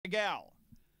Gal.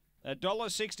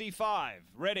 $1.65.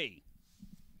 Ready.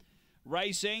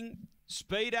 Racing.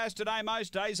 Speed Astronamo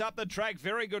stays up the track.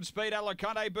 Very good speed.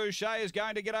 Alicante Boucher is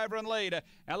going to get over and lead.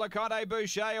 Alicante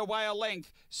Boucher away a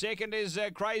length. Second is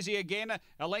Crazy Again.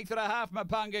 A length and a half,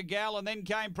 Mapunga Gal. And then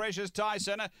came Precious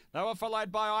Tyson. They were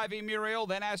followed by Ivy Muriel.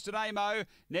 Then Astronamo.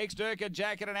 Next Urca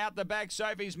Jacket. And out the back,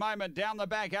 Sophie's Moment. Down the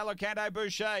back, Alicante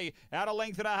Boucher. Out a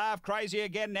length and a half, Crazy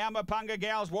Again. Now Mapunga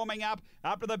Gal's warming up.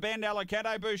 Up to the bend,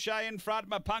 Alicante Boucher in front.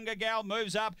 Mapunga Gal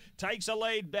moves up. Takes a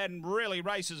lead and really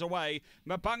races away.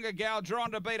 Mapunga Gal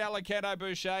drawn to beat Alicante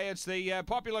Boucher. It's the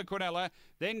popular Quinella.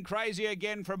 Then Crazy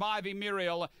Again from Ivy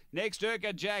Muriel. Next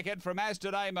Urca Jacket from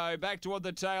Astronamo. Back toward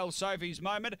the tail, Sophie's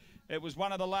Moment. It was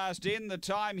one of the last in. The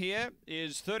time here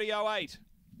is 30:08.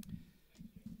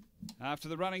 After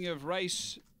the running of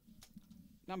race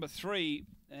number 3,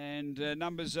 and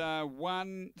numbers are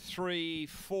 1, 3,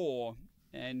 4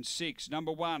 and 6.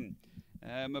 Number 1.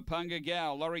 Mapunga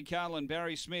Gal, Laurie Carlin,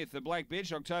 Barry Smith, The Black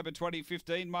Bitch, October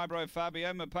 2015, My Bro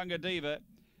Fabio, Mapunga Diva.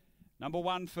 Number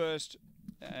 1 first.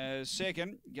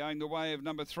 Second, going the way of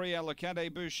number 3, Alicante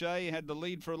Boucher, had the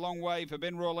lead for a long way for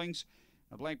Ben Rawlings.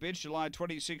 The Black Bitch, July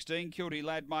 2016, Kilty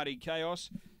Lad, Mighty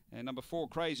Chaos. And number 4,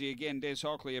 Crazy Again, Des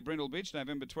Hockley, A Brindle Bitch,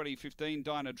 November 2015,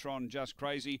 Dynatron, Just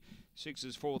Crazy.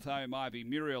 6's fourth home, Ivy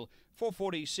Muriel.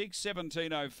 4:46,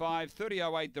 17:05,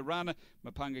 30:08 the run.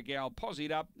 Mapunga Gal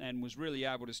posied up and was really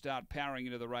able to start powering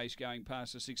into the race, going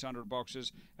past the 600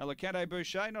 boxes. Alicante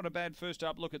Boucher, not a bad first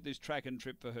up look at this track and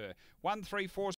trip for her. 1, 3, 4,